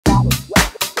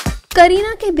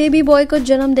करीना के baby boy को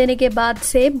जन्म देने के बाद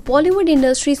से बॉलीवुड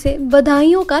इंडस्ट्री से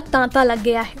बधाइयों का तांता लग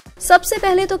गया है। सबसे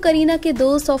पहले तो करीना के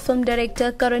दोस्त और फिल्म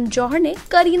डायरेक्टर करण जौहर ने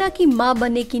करीना की मां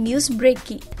बनने की न्यूज ब्रेक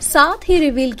की, साथ ही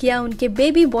रिवील किया उनके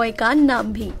बेबी बॉय का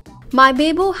नाम भी। माई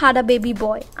बेबो had a baby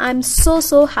boy, I am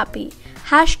so happy,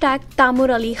 #तामुर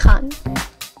Ali Khan.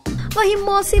 वहीं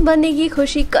मौसी बनने की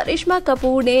खुशी करिश्मा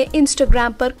कपूर ने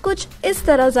इंस्टाग्राम पर कुछ इस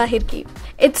तरह जाहिर की,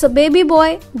 it's a baby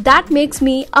boy that makes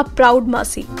me a proud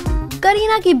मौसी।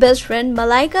 करीना की बेस्ट फ्रेंड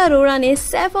मलाइका अरोड़ा ने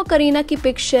सैफ और करीना की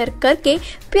पिक शेयर करके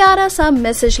प्यारा सा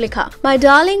मैसेज लिखा, my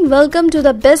darling welcome to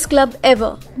the best club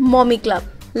ever, mommy club,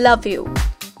 love you.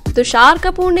 Tushar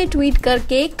Kapoor ने ट्वीट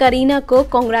करके करीना को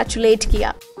कॉन्ग्रेचुलेट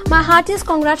किया, my heartiest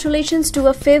congratulations to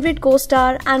a favourite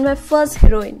co-star and my first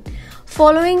heroine.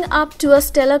 Following up to a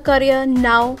stellar career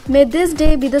now, may this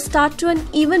day be the start to an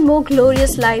even more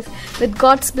glorious life with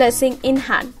God's blessing in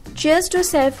hand. Cheers to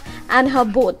Saif and her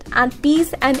both, and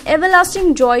peace and everlasting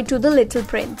joy to the little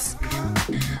prince.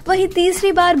 वही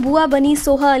तीसरी बार बुआ बनी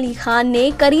सोहा अली खान ने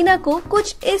करीना को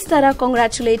कुछ इस तरह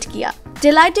congratulate किया,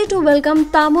 Delighted to welcome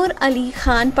Taimur Ali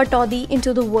Khan Patodi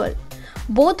into the world.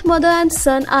 Both mother and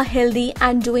son are healthy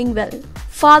and doing well.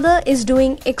 Father is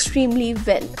doing extremely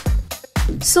well.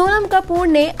 Sonam Kapoor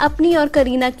ने अपनी और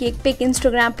करीना की एक पिक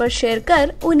इंस्टाग्राम पर शेयर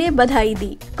कर उन्हें बधाई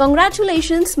दी,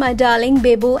 Congratulations my darling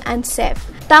Bebo and Saif,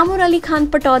 तामुर Ali Khan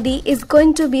Pataudi is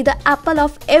going to be the apple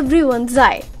of everyone's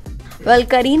eye. Well,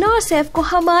 Kareena और सैफ को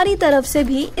हमारी तरफ से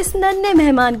भी इस नन्हे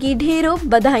मेहमान की ढेरों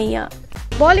बधाइयाँ।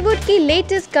 बॉलीवुड की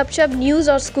लेटेस्ट गपशप न्यूज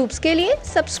और स्कूप्स के लिए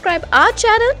सब्सक्राइब आवर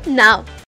चैनल नाउ।